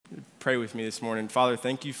pray with me this morning. Father,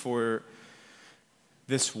 thank you for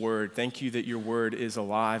this word. Thank you that your word is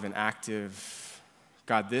alive and active.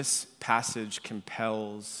 God, this passage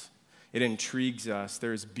compels, it intrigues us.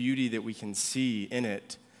 There's beauty that we can see in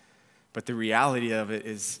it, but the reality of it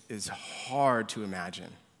is hard to imagine.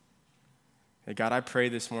 Hey, God, I pray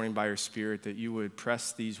this morning by your Spirit that you would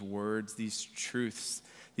press these words, these truths,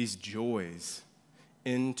 these joys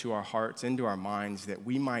into our hearts, into our minds, that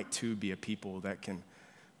we might too be a people that can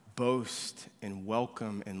boast and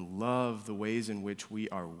welcome and love the ways in which we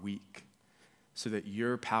are weak, so that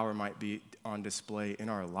your power might be on display in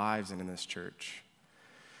our lives and in this church.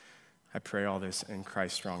 I pray all this in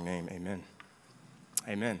Christ's strong name. Amen.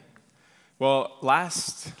 Amen. Well,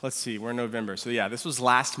 we're in November. So yeah, this was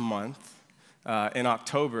last month. In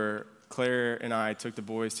October, Claire and I took the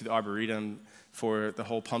boys to the Arboretum for the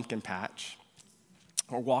whole pumpkin patch.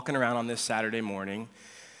 We're walking around on this Saturday morning,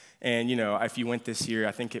 and if you went this year,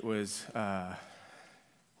 I think it was,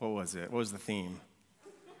 what was it? What was the theme?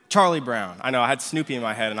 Charlie Brown. I know, I had Snoopy in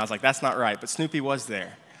my head, and I was like, that's not right, but Snoopy was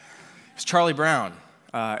there. It was Charlie Brown.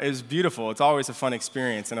 It was beautiful. It's always a fun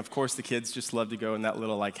experience, and of course, the kids just love to go in that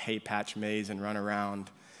little hay patch maze and run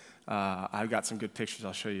around. I've got some good pictures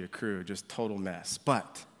I'll show you, a crew, just total mess.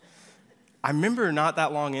 But I remember not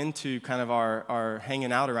that long into kind of our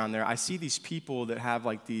hanging out around there, I see these people that have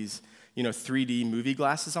these, 3D movie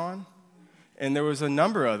glasses on. And there was a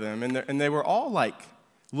number of them, and they were all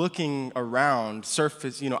looking around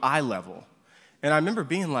surface, eye level. And I remember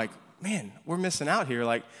being like, man, we're missing out here.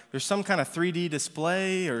 There's some kind of 3D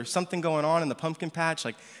display or something going on in the pumpkin patch.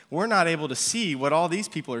 We're not able to see what all these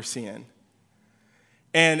people are seeing.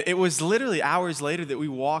 And it was literally hours later that we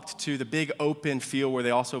walked to the big open field where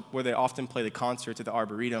they often play the concerts at the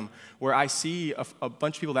Arboretum, where I see a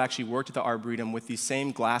bunch of people that actually worked at the Arboretum with these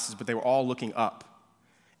same glasses, but they were all looking up.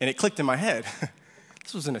 And it clicked in my head.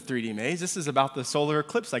 This wasn't a 3D maze. This is about the solar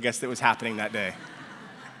eclipse, I guess, that was happening that day.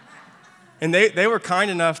 And they were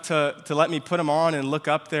kind enough to let me put them on and look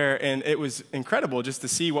up there, and it was incredible just to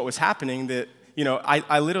see what was happening. That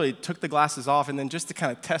I literally took the glasses off, and then just to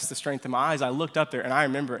kind of test the strength of my eyes, I looked up there, and I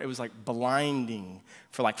remember it was blinding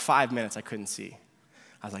for 5 minutes. I couldn't see.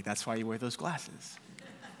 I was like, that's why you wear those glasses.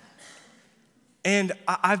 And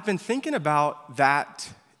I've been thinking about that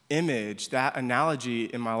image, that analogy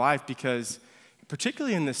in my life, because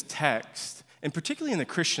particularly in this text, and particularly in the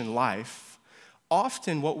Christian life,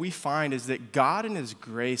 often what we find is that God in his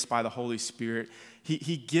grace by the Holy Spirit,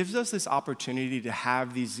 he gives us this opportunity to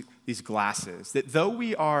have these glasses, that though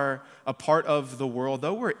we are a part of the world,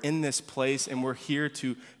 though we're in this place and we're here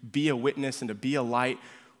to be a witness and to be a light,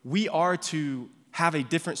 we are to have a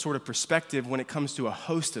different sort of perspective when it comes to a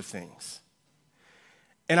host of things.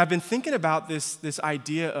 And I've been thinking about this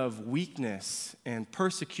idea of weakness and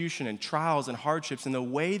persecution and trials and hardships and the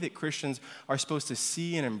way that Christians are supposed to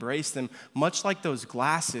see and embrace them, much like those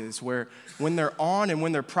glasses where when they're on and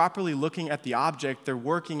when they're properly looking at the object, they're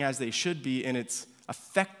working as they should be and it's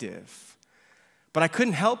effective. But I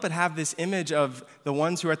couldn't help but have this image of the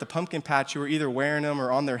ones who were at the pumpkin patch who were either wearing them or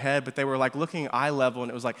on their head, but they were looking eye level, and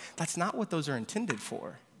it was that's not what those are intended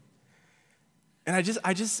for. And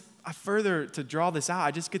I further to draw this out,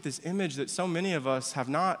 I just get this image that so many of us have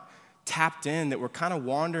not tapped in, that we're kind of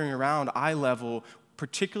wandering around eye level,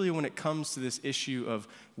 particularly when it comes to this issue of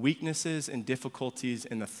weaknesses and difficulties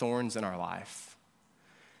and the thorns in our life.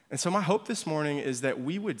 And so my hope this morning is that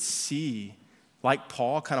we would see, like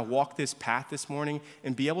Paul, kind of walk this path this morning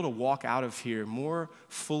and be able to walk out of here more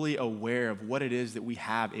fully aware of what it is that we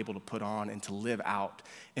have able to put on and to live out.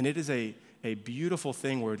 And it is a beautiful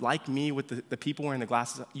thing where, like me with the people wearing the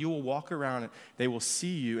glasses, you will walk around and they will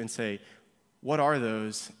see you and say, what are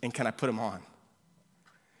those, and can I put them on?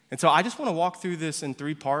 And so I just want to walk through this in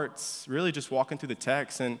 3 parts, really just walking through the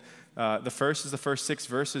text. And the first is the first 6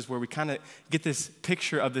 verses where we kind of get this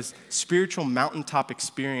picture of this spiritual mountaintop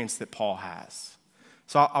experience that Paul has.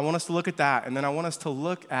 So I want us to look at that, and then I want us to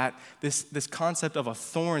look at this concept of a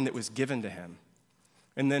thorn that was given to him.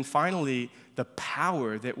 And then finally, the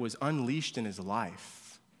power that was unleashed in his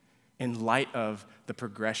life in light of the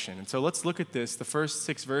progression. And so let's look at this. The first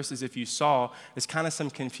 6 verses, if you saw, is kind of some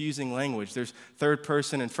confusing language. There's third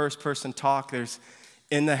person and first person talk. There's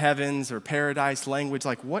in the heavens or paradise language.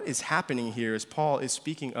 What is happening here as Paul is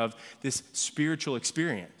speaking of this spiritual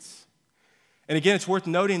experience? And again, it's worth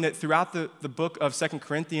noting that throughout the book of 2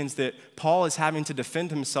 Corinthians that Paul is having to defend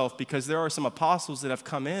himself because there are some apostles that have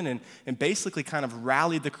come in and basically kind of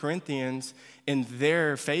rallied the Corinthians in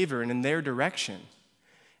their favor and in their direction.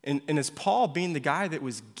 And as Paul being the guy that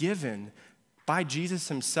was given by Jesus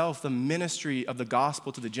himself the ministry of the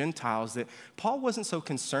gospel to the Gentiles, that Paul wasn't so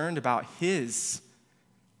concerned about his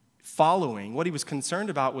following, what he was concerned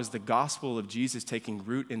about was the gospel of Jesus taking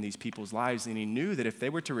root in these people's lives, and he knew that if they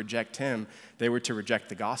were to reject him, they were to reject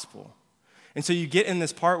the gospel. And so you get in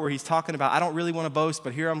this part where he's talking about, I don't really want to boast,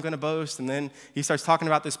 but here I'm going to boast, and then he starts talking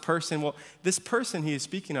about this person. Well, this person he is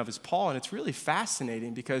speaking of is Paul, and it's really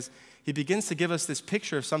fascinating because he begins to give us this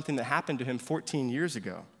picture of something that happened to him 14 years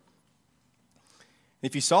ago.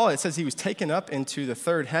 If you saw it, it says he was taken up into the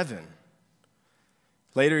third heaven.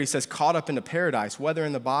 Later he says, caught up into paradise, whether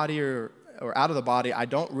in the body or out of the body, I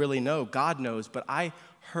don't really know. God knows, but I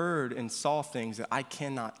heard and saw things that I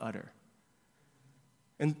cannot utter.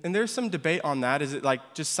 And there's some debate on that. Is it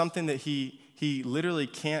like just something that he literally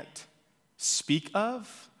can't speak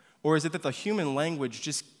of? Or is it that the human language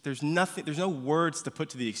just, there's no words to put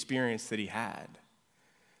to the experience that he had?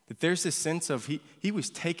 That there's this sense of he was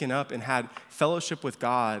taken up and had fellowship with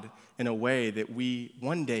God in a way that we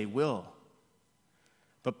one day will.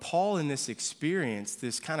 But Paul, in this experience,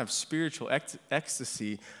 this kind of spiritual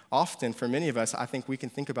ecstasy, often for many of us, I think we can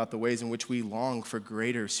think about the ways in which we long for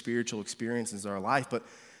greater spiritual experiences in our life. But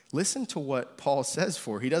listen to what Paul says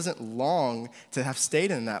for. He doesn't long to have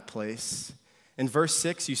stayed in that place. In verse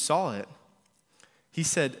 6, you saw it. He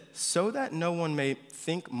said, so that no one may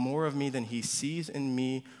think more of me than he sees in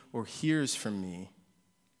me or hears from me.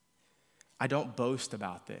 I don't boast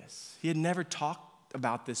about this. He had never talked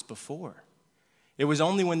about this before. It was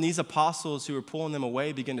only when these apostles who were pulling them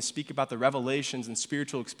away began to speak about the revelations and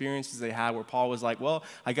spiritual experiences they had where Paul was like, well,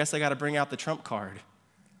 I guess I got to bring out the trump card.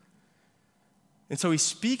 And so he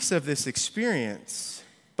speaks of this experience,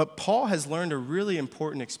 but Paul has learned a really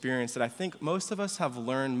important experience that I think most of us have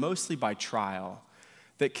learned mostly by trial,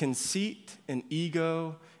 that conceit and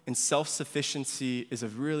ego and self-sufficiency is a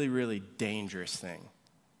really, really dangerous thing.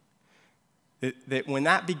 That when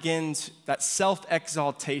that begins, that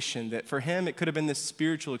self-exaltation, that for him it could have been this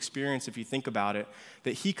spiritual experience if you think about it,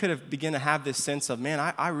 that he could have begun to have this sense of, man,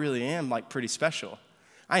 I really am like pretty special.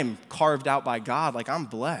 I am carved out by God, like I'm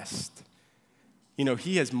blessed. You know,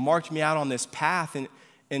 he has marked me out on this path,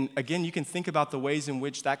 and again, you can think about the ways in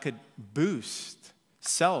which that could boost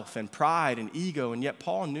self and pride and ego, and yet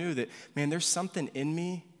Paul knew that, man, there's something in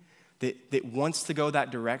me that wants to go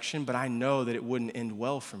that direction, but I know that it wouldn't end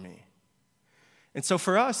well for me. And so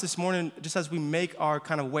for us this morning, just as we make our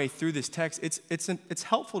kind of way through this text, it's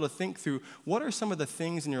helpful to think through what are some of the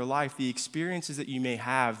things in your life, the experiences that you may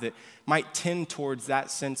have that might tend towards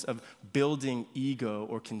that sense of building ego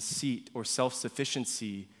or conceit or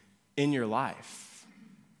self-sufficiency in your life.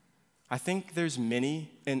 I think there's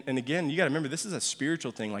many, and again, you got to remember, this is a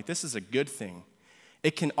spiritual thing. Like, this is a good thing.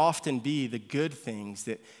 It can often be the good things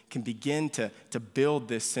that can begin to build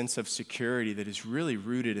this sense of security that is really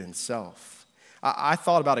rooted in self. I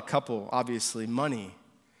thought about a couple, obviously. Money.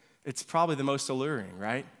 It's probably the most alluring,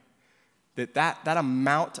 right? That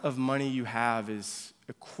amount of money you have is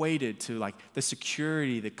equated to like the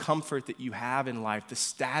security, the comfort that you have in life, the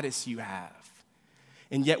status you have.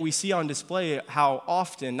 And yet we see on display how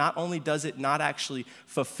often not only does it not actually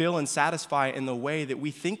fulfill and satisfy in the way that we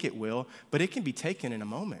think it will, but it can be taken in a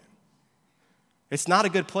moment. It's not a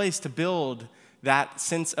good place to build that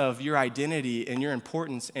sense of your identity and your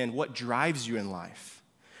importance and what drives you in life.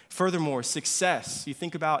 Furthermore, success. You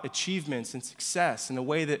think about achievements and success and the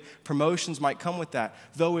way that promotions might come with that.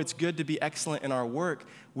 Though it's good to be excellent in our work,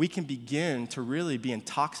 we can begin to really be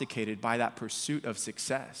intoxicated by that pursuit of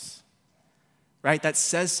success. Right? That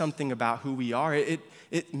says something about who we are.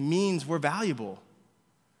 It means we're valuable.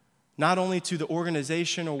 Not only to the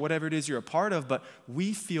organization or whatever it is you're a part of, but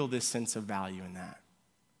we feel this sense of value in that.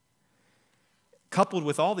 Coupled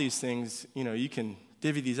with all these things, you know, you can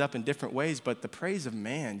divvy these up in different ways, but the praise of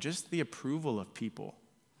man, just the approval of people,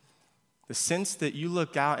 the sense that you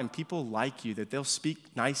look out and people like you, that they'll speak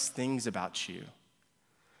nice things about you.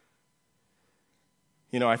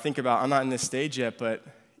 You know, I think about, I'm not in this stage yet, but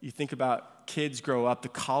you think about kids grow up, the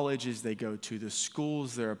colleges they go to, the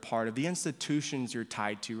schools they're a part of, the institutions you're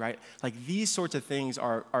tied to, right? Like these sorts of things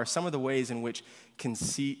are some of the ways in which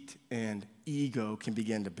conceit and ego can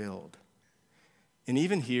begin to build. And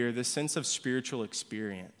even here, this sense of spiritual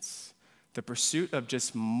experience, the pursuit of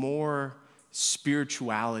just more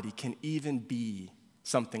spirituality can even be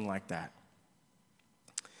something like that.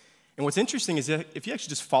 And what's interesting is that if you actually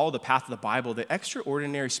just follow the path of the Bible, the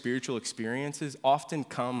extraordinary spiritual experiences often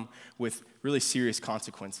come with really serious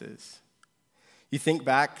consequences. You think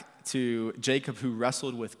back to Jacob who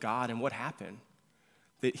wrestled with God, and what happened?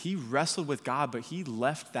 That he wrestled with God, but he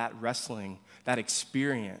left that wrestling, that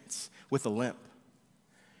experience, with a limp.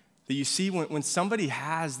 That you see when somebody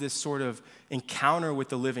has this sort of encounter with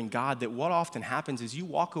the living God, that what often happens is you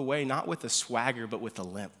walk away not with a swagger, but with a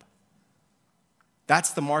limp.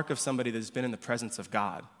 That's the mark of somebody that's been in the presence of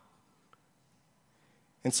God.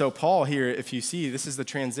 And so Paul here, if you see, this is the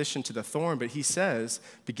transition to the thorn, but he says,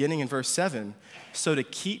 beginning in verse 7, so to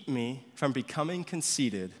keep me from becoming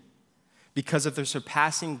conceited because of the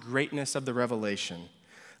surpassing greatness of the revelation,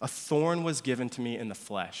 a thorn was given to me in the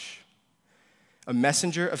flesh, a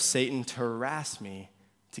messenger of Satan to harass me,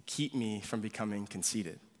 to keep me from becoming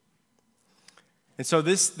conceited. And so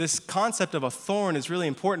this concept of a thorn is really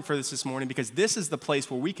important for us this morning because this is the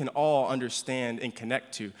place where we can all understand and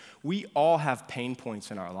connect to. We all have pain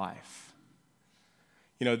points in our life.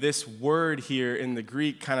 You know, this word here in the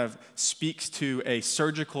Greek kind of speaks to a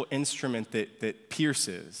surgical instrument that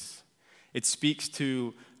pierces. It speaks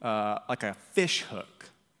to like a fish hook.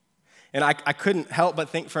 And I couldn't help but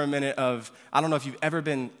think for a minute of, I don't know if you've ever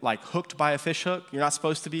been like hooked by a fish hook. You're not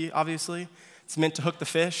supposed to be, obviously. It's meant to hook the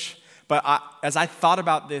fish. But as I thought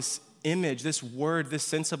about this image, this word, this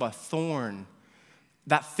sense of a thorn,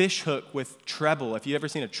 that fish hook with treble, if you've ever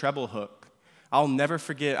seen a treble hook, I'll never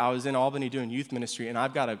forget, I was in Albany doing youth ministry, and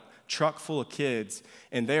I've got a truck full of kids,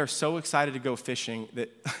 and they are so excited to go fishing that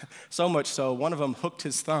so much so, one of them hooked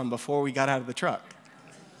his thumb before we got out of the truck.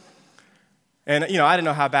 And, you know, I didn't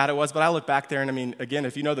know how bad it was, but I look back there, and I mean, again,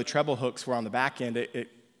 if you know the treble hooks were on the back end, it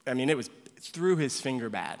was through his finger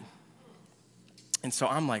bad. And so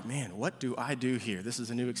I'm like, man, what do I do here? This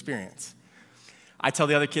is a new experience. I tell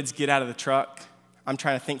the other kids, get out of the truck. I'm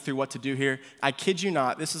trying to think through what to do here. I kid you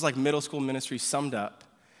not, this is like middle school ministry summed up.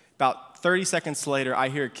 About 30 seconds later, I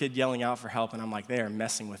hear a kid yelling out for help, and I'm like, they are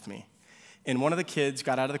messing with me. And one of the kids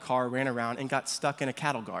got out of the car, ran around, and got stuck in a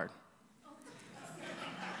cattle guard.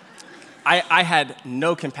 I had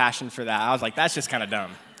no compassion for that. I was like, that's just kind of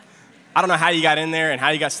dumb. I don't know how you got in there and how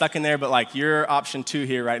you got stuck in there, but like you're option 2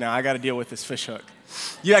 here right now. I got to deal with this fish hook.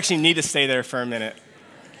 You actually need to stay there for a minute.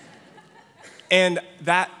 And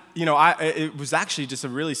that, you know, it was actually just a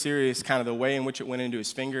really serious kind of the way in which it went into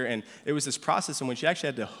his finger. And it was this process in which you actually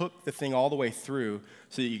had to hook the thing all the way through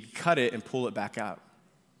so that you could cut it and pull it back out.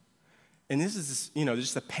 And this is, you know,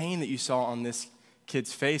 just the pain that you saw on this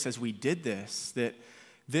kid's face as we did this, that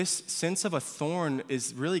this sense of a thorn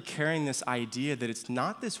is really carrying this idea that it's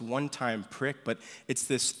not this one-time prick, but it's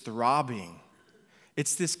this throbbing.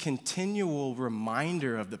 It's this continual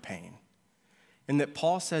reminder of the pain. And that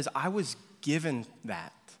Paul says, I was given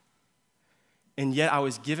that. And yet I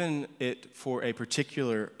was given it for a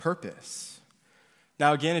particular purpose.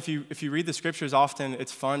 Now, again, if you read the scriptures, often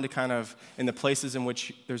it's fun to kind of, in the places in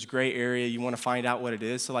which there's gray area, you want to find out what it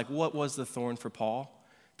is. So like, what was the thorn for Paul?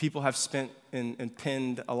 People have spent and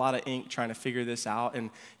penned a lot of ink trying to figure this out. And,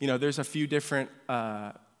 you know, there's a few different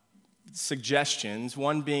suggestions.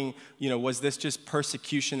 One being, you know, was this just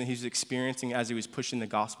persecution that he was experiencing as he was pushing the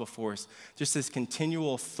gospel force? Just this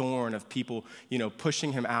continual thorn of people, you know,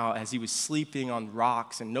 pushing him out as he was sleeping on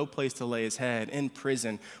rocks and no place to lay his head, in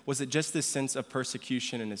prison. Was it just this sense of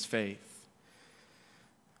persecution in his faith?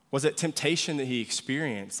 Was it temptation that he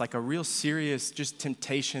experienced, like a real serious just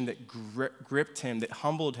temptation that gripped him, that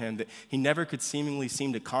humbled him, that he never could seem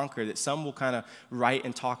to conquer, that some will kind of write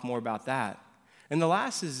and talk more about that? And the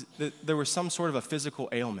last is that there was some sort of a physical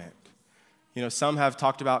ailment. You know, some have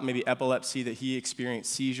talked about maybe epilepsy, that he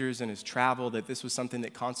experienced seizures in his travel, that this was something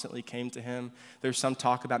that constantly came to him. There's some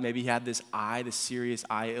talk about maybe he had this serious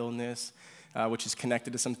eye illness, which is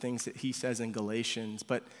connected to some things that he says in Galatians.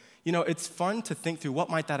 But you know, it's fun to think through what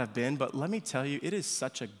might that have been, but let me tell you, it is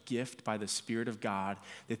such a gift by the Spirit of God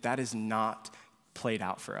that is not played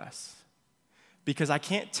out for us. Because I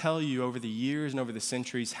can't tell you over the years and over the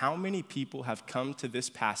centuries how many people have come to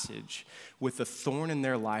this passage with a thorn in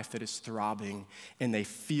their life that is throbbing, and they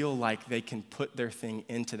feel like they can put their thing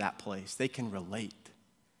into that place. They can relate.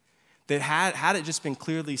 That had it just been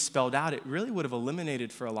clearly spelled out, it really would have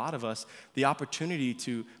eliminated for a lot of us the opportunity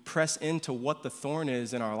to press into what the thorn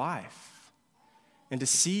is in our life and to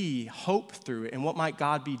see hope through it and what might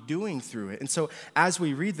God be doing through it. And so as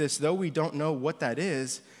we read this, though we don't know what that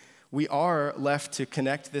is, we are left to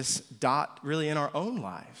connect this dot really in our own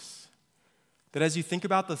lives. That as you think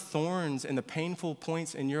about the thorns and the painful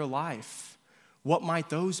points in your life, what might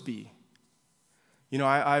those be? You know,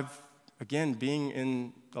 I've again, being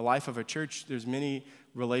in the life of a church, there's many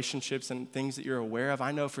relationships and things that you're aware of.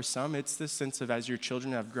 I know for some, it's this sense of as your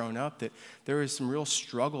children have grown up, that there is some real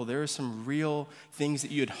struggle. There are some real things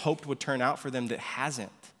that you had hoped would turn out for them that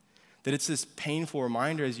hasn't. That it's this painful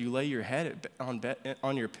reminder as you lay your head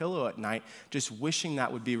on your pillow at night, just wishing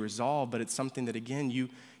that would be resolved, but it's something that, again,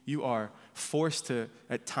 you are forced to,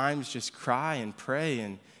 at times, just cry and pray,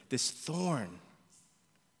 and this thorn.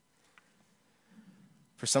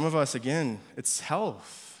 For some of us, again, it's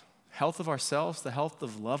health health of ourselves, the health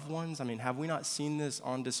of loved ones. I mean, have we not seen this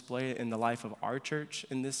on display in the life of our church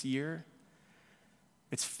in this year?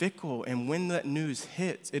 It's fickle, and when that news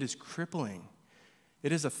hits, it is crippling.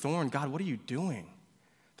 It is a thorn. God, what are you doing?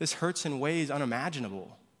 This hurts in ways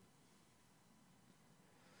unimaginable.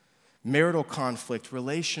 Marital conflict,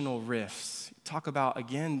 relational rifts. Talk about,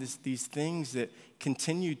 again, these things that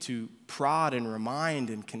continue to prod and remind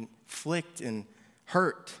and conflict and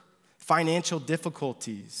hurt. Financial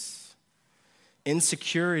difficulties,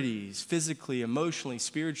 insecurities, physically, emotionally,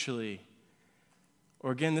 spiritually.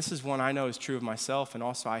 Or again, this is one I know is true of myself and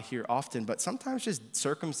also I hear often, but sometimes just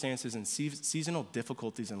circumstances and seasonal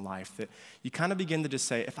difficulties in life that you kind of begin to just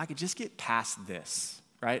say, if I could just get past this,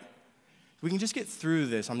 right? If we can just get through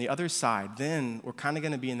this on the other side, then we're kind of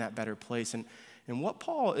going to be in that better place. And what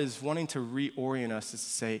Paul is wanting to reorient us is to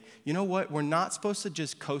say, you know what? We're not supposed to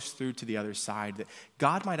just coast through to the other side, that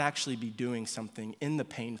God might actually be doing something in the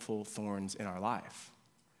painful thorns in our life.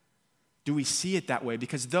 Do we see it that way?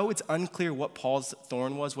 Because though it's unclear what Paul's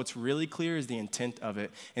thorn was, what's really clear is the intent of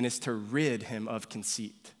it, and it's to rid him of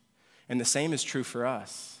conceit. And the same is true for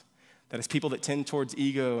us. That as people that tend towards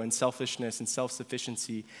ego and selfishness and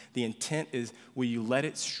self-sufficiency, the intent is, will you let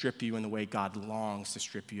it strip you in the way God longs to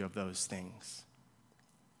strip you of those things?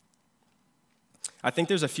 I think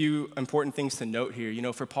there's a few important things to note here. You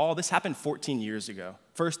know, for Paul, this happened 14 years ago.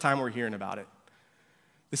 First time we're hearing about it.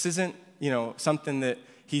 This isn't, something that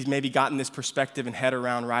he's maybe gotten this perspective and head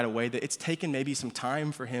around right away, that it's taken maybe some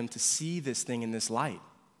time for him to see this thing in this light.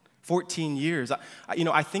 14 years.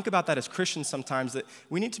 I think about that as Christians sometimes, that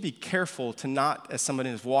we need to be careful to not, as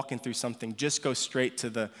somebody is walking through something, just go straight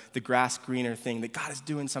to the grass greener thing, that God is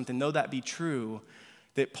doing something. Though that be true,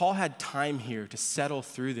 that Paul had time here to settle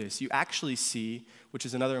through this. You actually see, which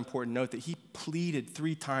is another important note, that he pleaded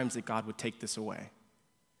 3 times that God would take this away.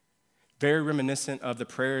 Very reminiscent of the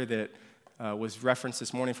prayer that was referenced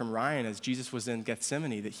this morning from Ryan as Jesus was in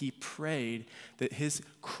Gethsemane, that he prayed that his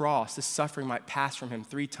cross, this suffering might pass from him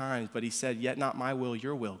 3 times, but he said, yet not my will,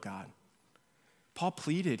 your will, God. Paul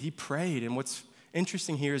pleaded, he prayed, and what's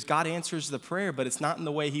interesting here is God answers the prayer, but it's not in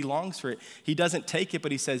the way he longs for it. He doesn't take it,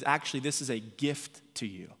 but he says, actually, this is a gift to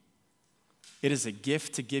you. It is a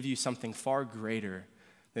gift to give you something far greater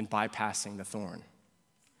than bypassing the thorn.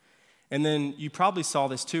 And then you probably saw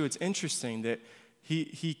this too. It's interesting that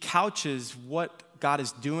he couches what God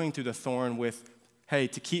is doing through the thorn with, hey,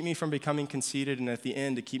 to keep me from becoming conceited, and at the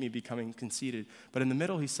end, to keep me becoming conceited. But in the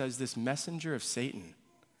middle, he says, this messenger of Satan.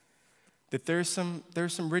 That there's some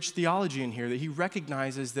rich theology in here, that he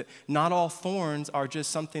recognizes that not all thorns are just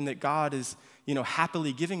something that God is,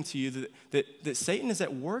 happily giving to you, that Satan is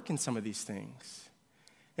at work in some of these things.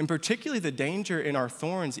 And particularly the danger in our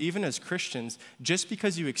thorns, even as Christians, just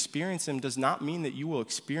because you experience them does not mean that you will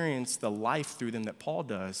experience the life through them that Paul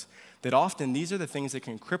does. That often these are the things that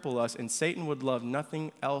can cripple us, and Satan would love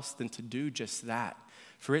nothing else than to do just that.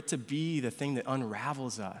 For it to be the thing that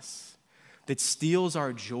unravels us, that steals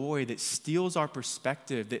our joy, that steals our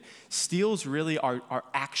perspective, that steals really our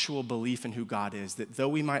actual belief in who God is. That though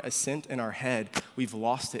we might assent in our head, we've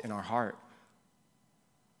lost it in our heart.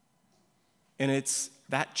 And it's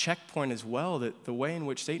that checkpoint as well, that the way in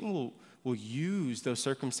which Satan will use those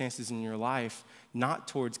circumstances in your life, not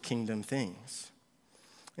towards kingdom things.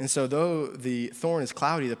 And so though the thorn is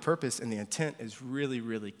cloudy, the purpose and the intent is really,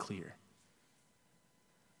 really clear.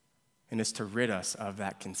 And it's to rid us of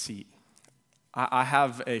that conceit. I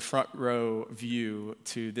have a front row view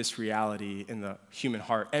to this reality in the human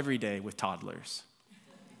heart every day with toddlers.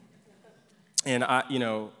 And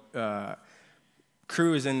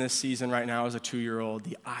Crew is in this season right now as a 2-year-old,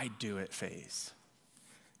 the I do it phase.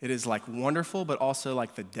 It is like wonderful, but also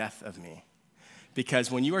like the death of me. Because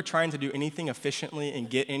when you are trying to do anything efficiently and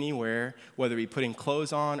get anywhere, whether it be putting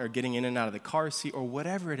clothes on or getting in and out of the car seat or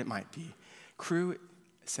whatever it might be, Crew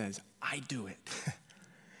says, I do it.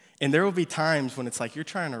 And there will be times when it's like you're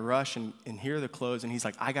trying to rush and here are the clothes, and he's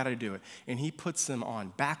like, I got to do it. And he puts them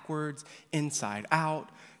on backwards, inside out,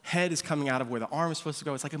 head is coming out of where the arm is supposed to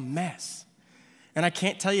go. It's like a mess. And I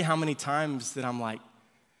can't tell you how many times that I'm like,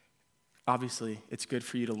 obviously, it's good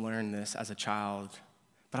for you to learn this as a child,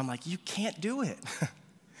 but I'm like, you can't do it.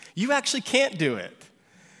 You actually can't do it.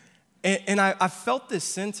 And I felt this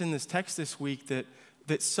sense in this text this week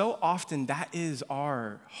that so often that is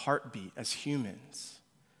our heartbeat as humans.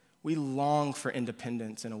 We long for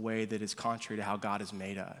independence in a way that is contrary to how God has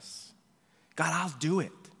made us. God, I'll do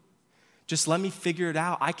it. Just let me figure it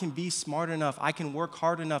out. I can be smart enough. I can work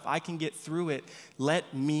hard enough. I can get through it.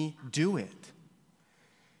 Let me do it.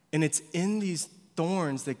 And it's in these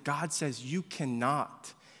thorns that God says you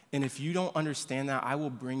cannot. And if you don't understand that, I will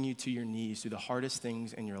bring you to your knees through the hardest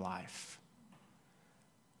things in your life.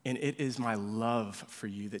 And it is my love for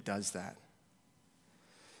you that does that.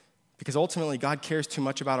 Because ultimately, God cares too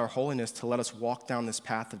much about our holiness to let us walk down this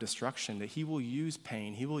path of destruction, that he will use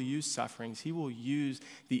pain, he will use sufferings, he will use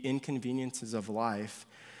the inconveniences of life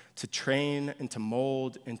to train and to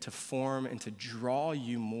mold and to form and to draw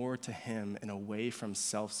you more to him and away from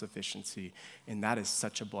self-sufficiency. And that is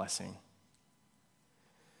such a blessing.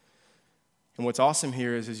 And what's awesome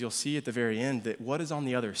here is you'll see at the very end that what is on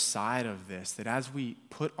the other side of this, that as we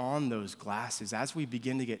put on those glasses, as we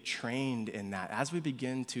begin to get trained in that, as we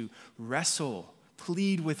begin to wrestle,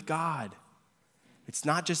 plead with God, it's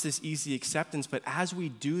not just this easy acceptance, but as we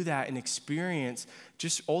do that and experience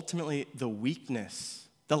just ultimately the weakness,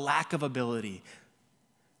 the lack of ability,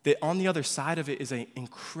 that on the other side of it is an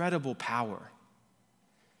incredible power.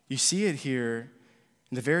 You see it here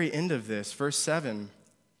in the very end of this, verse 9.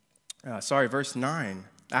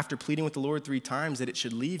 After pleading with the Lord 3 times that it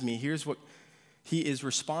should leave me, here's what he is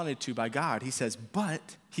responded to by God. He says,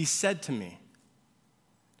 but he said to me,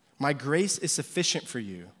 my grace is sufficient for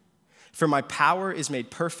you, for my power is made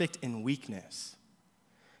perfect in weakness.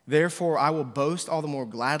 Therefore, I will boast all the more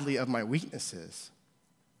gladly of my weaknesses,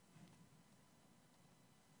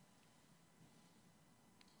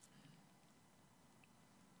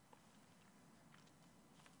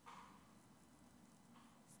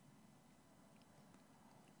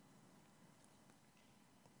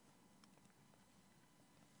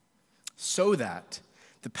 so that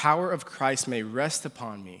the power of Christ may rest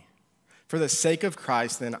upon me. For the sake of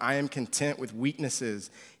Christ, then, I am content with weaknesses,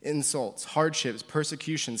 insults, hardships,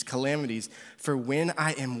 persecutions, calamities. For when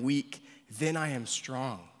I am weak, then I am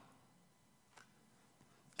strong.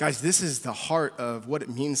 Guys, this is the heart of what it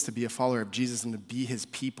means to be a follower of Jesus and to be his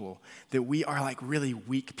people, that we are like really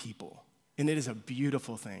weak people. And it is a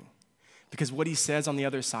beautiful thing. Because what he says on the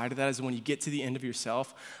other side of that is when you get to the end of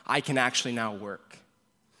yourself, I can actually now work.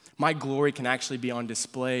 My glory can actually be on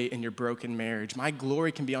display in your broken marriage. My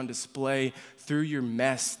glory can be on display through your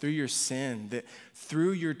mess, through your sin, that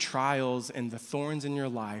through your trials and the thorns in your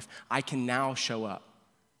life, I can now show up.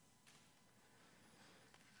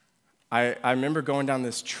 I remember going down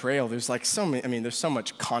this trail. There's like there's so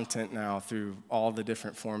much content now through all the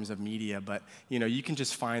different forms of media, but you can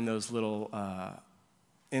just find those little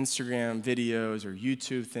Instagram videos or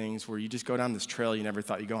YouTube things where you just go down this trail you never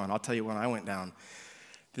thought you'd go on. I'll tell you when I went down.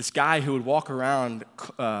 This guy who would walk around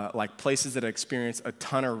like places that experience a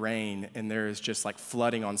ton of rain and there is just like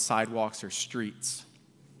flooding on sidewalks or streets.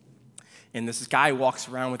 And this guy walks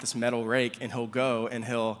around with this metal rake and he'll go and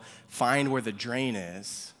he'll find where the drain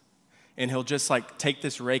is. And he'll just like take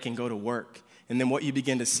this rake and go to work. And then what you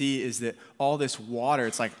begin to see is that all this water,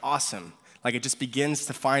 it's like awesome. Like it just begins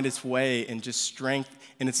to find its way and just strength.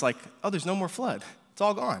 And it's like, oh, there's no more flood. It's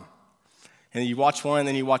all gone. And you watch one,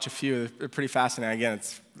 then you watch a few. They're pretty fascinating. Again,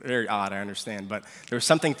 it's very odd, I understand, but there's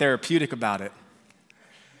something therapeutic about it.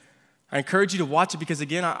 I encourage you to watch it because,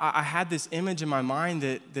 again, I had this image in my mind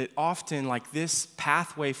that often, like, this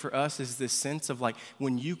pathway for us is this sense of, like,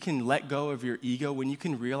 when you can let go of your ego, when you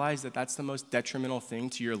can realize that that's the most detrimental thing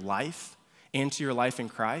to your life and to your life in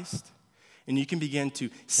Christ, and you can begin to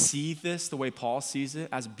see this the way Paul sees it,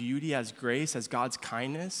 as beauty, as grace, as God's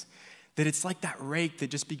kindness, that it's like that rake that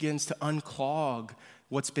just begins to unclog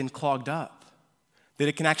what's been clogged up. That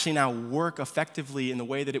it can actually now work effectively in the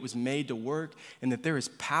way that it was made to work, and that there is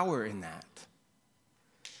power in that.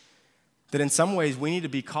 That in some ways we need to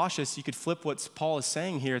be cautious. You could flip what Paul is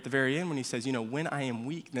saying here at the very end when he says, when I am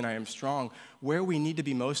weak, then I am strong. Where we need to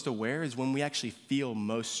be most aware is when we actually feel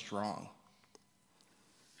most strong.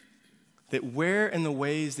 That where in the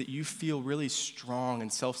ways that you feel really strong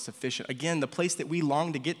and self-sufficient, again, the place that we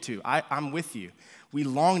long to get to, I'm with you. We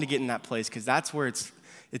long to get in that place because that's where it's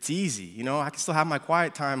easy. I can still have my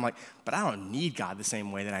quiet time, but I don't need God the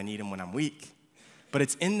same way that I need him when I'm weak. But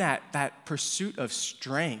it's in that pursuit of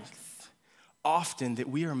strength often that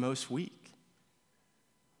we are most weak.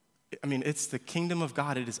 It's the kingdom of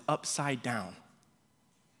God. It is upside down.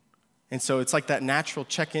 And so it's like that natural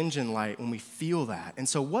check engine light when we feel that. And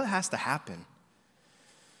so what has to happen?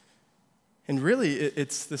 And really,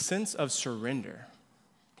 it's the sense of surrender.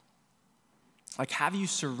 Like, have you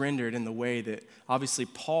surrendered in the way that obviously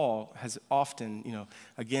Paul has often,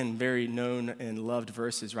 again, very known and loved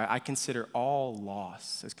verses, right? I consider all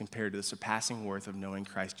loss as compared to the surpassing worth of knowing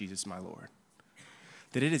Christ Jesus my Lord.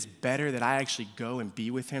 That it is better that I actually go and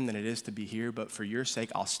be with him than it is to be here, but for your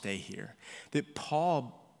sake, I'll stay here. That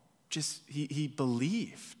Paul he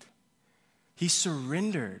believed. He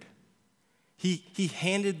surrendered. He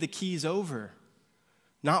handed the keys over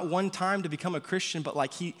Not one time to become a Christian, but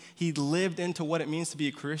like he lived into what it means to be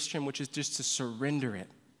a Christian, which is just to surrender it,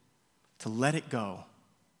 to let it go.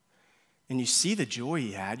 And you see the joy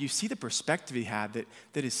he had. You see the perspective he had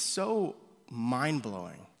that is so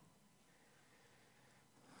mind-blowing.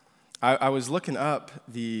 I was looking up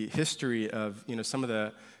the history of, some of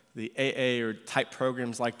the AA or type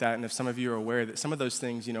programs like that, and if some of you are aware that some of those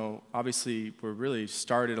things, obviously were really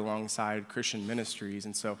started alongside Christian ministries,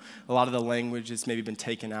 and so a lot of the language has maybe been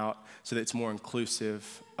taken out so that it's more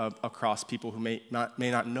inclusive across people who may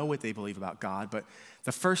not know what they believe about God. But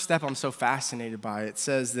the first step I'm so fascinated by, it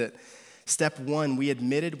says that step 1, we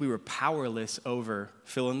admitted we were powerless over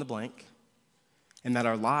fill in the blank, and that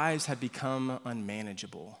our lives had become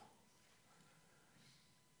unmanageable.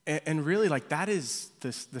 And really, like, that is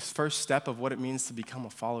this first step of what it means to become a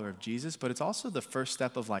follower of Jesus, but it's also the first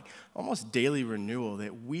step of, like, almost daily renewal,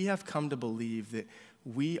 that we have come to believe that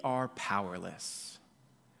we are powerless.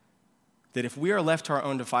 That if we are left to our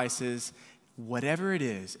own devices, whatever it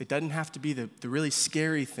is, it doesn't have to be the really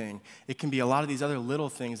scary thing. It can be a lot of these other little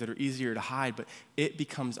things that are easier to hide, but it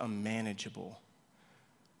becomes unmanageable.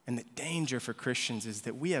 And the danger for Christians is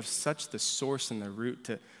that we have such the source and the root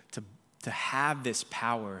to have this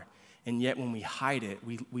power, and yet when we hide it,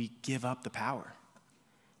 we give up the power.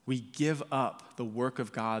 We give up the work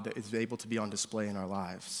of God that is able to be on display in our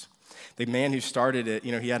lives. The man who started it,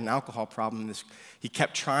 he had an alcohol problem. He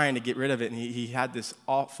kept trying to get rid of it, and he had this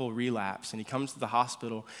awful relapse. And he comes to the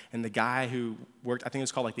hospital, and the guy who worked, I think it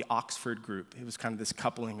was called like the Oxford Group. It was kind of this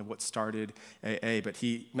coupling of what started AA. But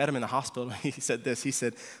he met him in the hospital, and he said this. He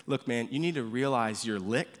said, "Look, man, you need to realize you're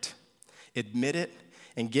licked, admit it,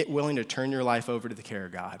 and get willing to turn your life over to the care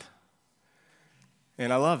of God."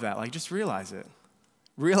 And I love that. Like, just realize it.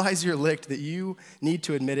 Realize you're licked, that you need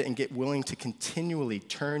to admit it and get willing to continually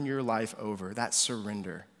turn your life over. That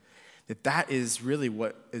surrender. That is really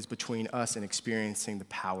what is between us and experiencing the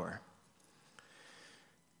power.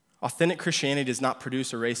 Authentic Christianity does not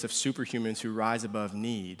produce a race of superhumans who rise above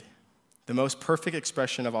need. The most perfect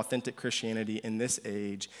expression of authentic Christianity in this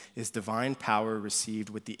age is divine power received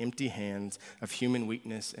with the empty hands of human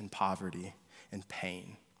weakness and poverty and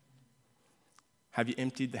pain. Have you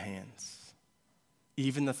emptied the hands?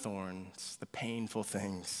 Even the thorns, the painful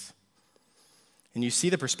things. And you see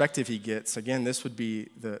the perspective he gets. Again, this would be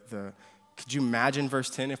could you imagine verse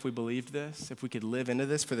 10 if we believed this? If we could live into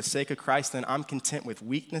this? For the sake of Christ, then I'm content with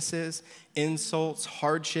weaknesses, insults,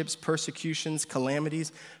 hardships, persecutions,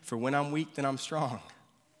 calamities. For when I'm weak, then I'm strong.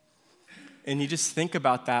 And you just think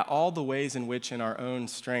about that, all the ways in which in our own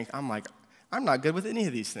strength, I'm not good with any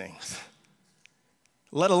of these things.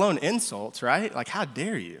 Let alone insults, right? Like, how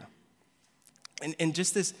dare you? And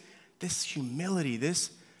just this humility, this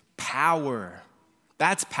power,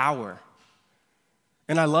 that's power.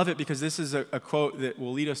 And I love it because this is a quote that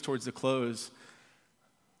will lead us towards the close.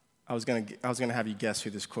 I was gonna have you guess who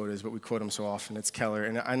this quote is, but we quote him so often. It's Keller,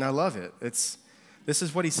 and I love it. This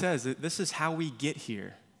is what he says. This is how we get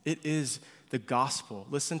here. It is the gospel.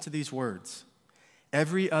 Listen to these words.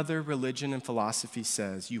 Every other religion and philosophy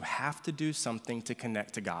says you have to do something to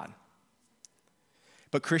connect to God.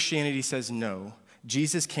 But Christianity says no.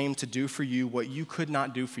 Jesus came to do for you what you could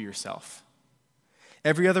not do for yourself.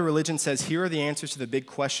 Every other religion says here are the answers to the big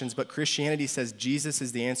questions, but Christianity says Jesus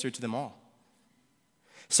is the answer to them all.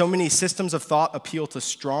 So many systems of thought appeal to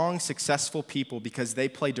strong, successful people because they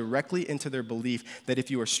play directly into their belief that if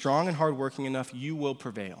you are strong and hardworking enough, you will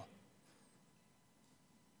prevail.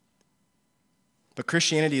 But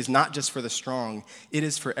Christianity is not just for the strong, it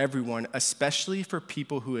is for everyone, especially for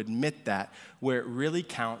people who admit that where it really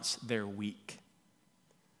counts, they're weak.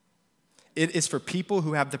 It is for people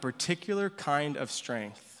who have the particular kind of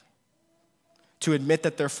strength to admit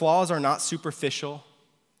that their flaws are not superficial,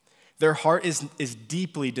 their heart is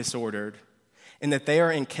deeply disordered, and that they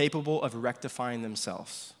are incapable of rectifying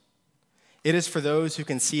themselves. It is for those who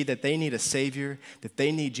can see that they need a Savior, that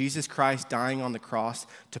they need Jesus Christ dying on the cross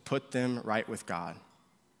to put them right with God.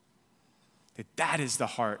 That is the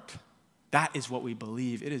heart. That is what we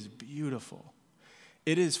believe. It is beautiful.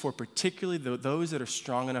 It is for particularly those that are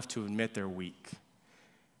strong enough to admit they're weak,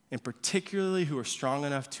 and particularly who are strong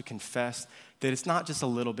enough to confess that it's not just a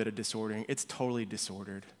little bit of disordering, it's totally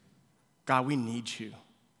disordered. God, we need you.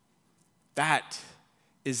 That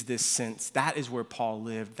is this sense. That is where Paul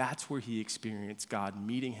lived. That's where he experienced God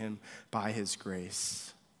meeting him by his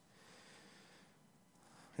grace.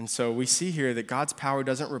 And so we see here that God's power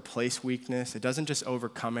doesn't replace weakness. It doesn't just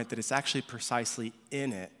overcome it, that it's actually precisely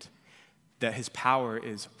in it that his power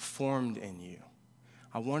is formed in you.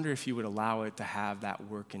 I wonder if you would allow it to have that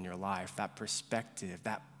work in your life, that perspective,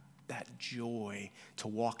 that that joy to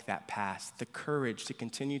walk that path, the courage to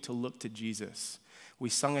continue to look to Jesus. We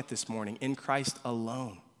sung it this morning, in Christ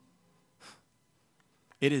alone.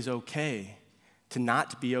 It is okay to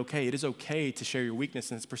not be okay. It is okay to share your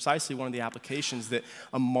weakness, and it's precisely one of the applications that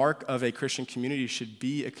a mark of a Christian community should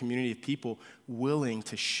be, a community of people willing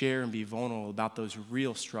to share and be vulnerable about those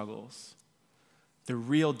real struggles, the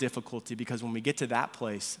real difficulty, because when we get to that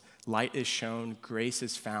place, light is shown, grace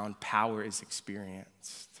is found, power is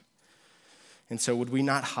experienced. And so would we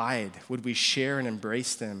not hide? Would we share and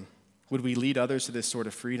embrace them? Would we lead others to this sort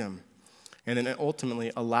of freedom? And then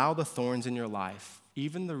ultimately allow the thorns in your life,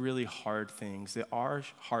 even the really hard things that are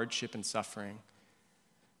hardship and suffering,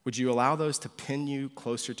 would you allow those to pin you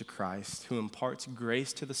closer to Christ, who imparts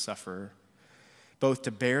grace to the sufferer, both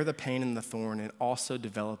to bear the pain and the thorn and also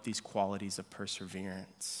develop these qualities of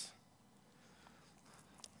perseverance?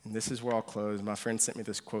 And this is where I'll close. My friend sent me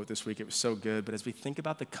this quote this week. It was so good. But as we think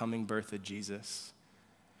about the coming birth of Jesus,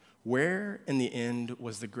 where in the end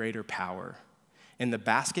was the greater power? In the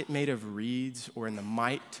basket made of reeds or in the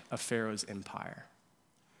might of Pharaoh's empire?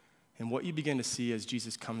 And what you begin to see as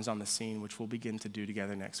Jesus comes on the scene, which we'll begin to do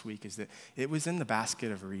together next week, is that it was in the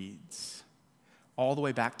basket of reeds, all the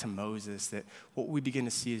way back to Moses, that what we begin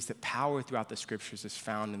to see is that power throughout the scriptures is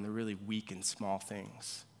found in the really weak and small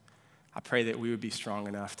things. I pray that we would be strong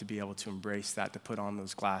enough to be able to embrace that, to put on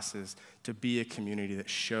those glasses, to be a community that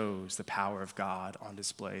shows the power of God on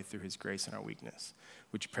display through his grace and our weakness.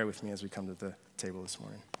 Would you pray with me as we come to the table this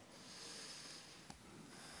morning?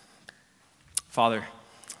 Father,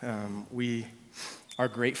 we are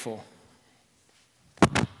grateful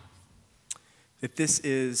that this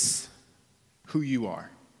is who you are.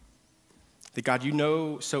 That God, you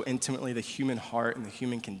know so intimately the human heart and the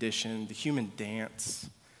human condition, the human dance,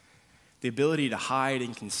 the ability to hide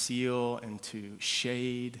and conceal and to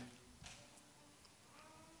shade.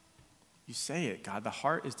 You say it, God, the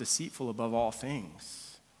heart is deceitful above all things.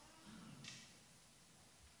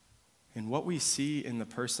 And what we see in the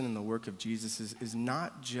person and the work of Jesus is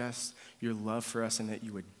not just your love for us and that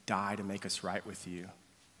you would die to make us right with you.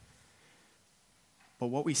 But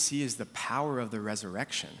what we see is the power of the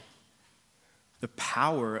resurrection, the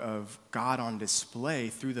power of God on display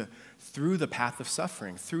through the path of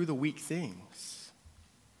suffering, through the weak things.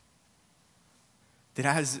 That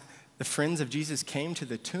as the friends of Jesus came to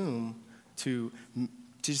the tomb to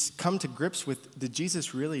just come to grips with, did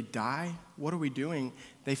Jesus really die? What are we doing?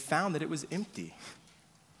 They found that it was empty.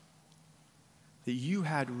 That you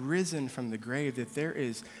had risen from the grave, that there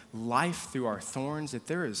is life through our thorns, that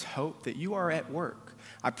there is hope, that you are at work.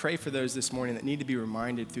 I pray for those this morning that need to be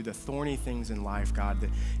reminded through the thorny things in life, God,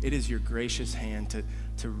 that it is your gracious hand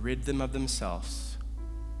to rid them of themselves,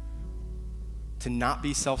 to not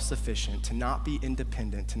be self-sufficient, to not be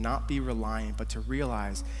independent, to not be reliant, but to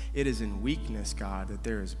realize it is in weakness, God, that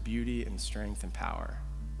there is beauty and strength and power.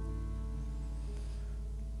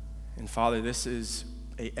 And Father, this is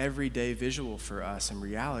an everyday visual for us in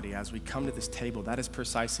reality. As we come to this table, that is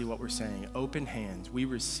precisely what we're saying. Open hands. We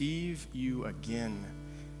receive you again.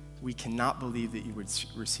 We cannot believe that you would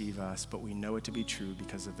receive us, but we know it to be true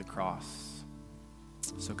because of the cross.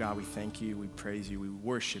 So God, we thank you, we praise you, we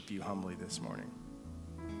worship you humbly this morning.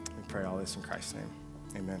 We pray all this in Christ's name.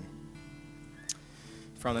 Amen.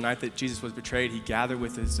 For on the night that Jesus was betrayed, he gathered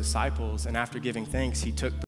with his disciples, and after giving thanks, he took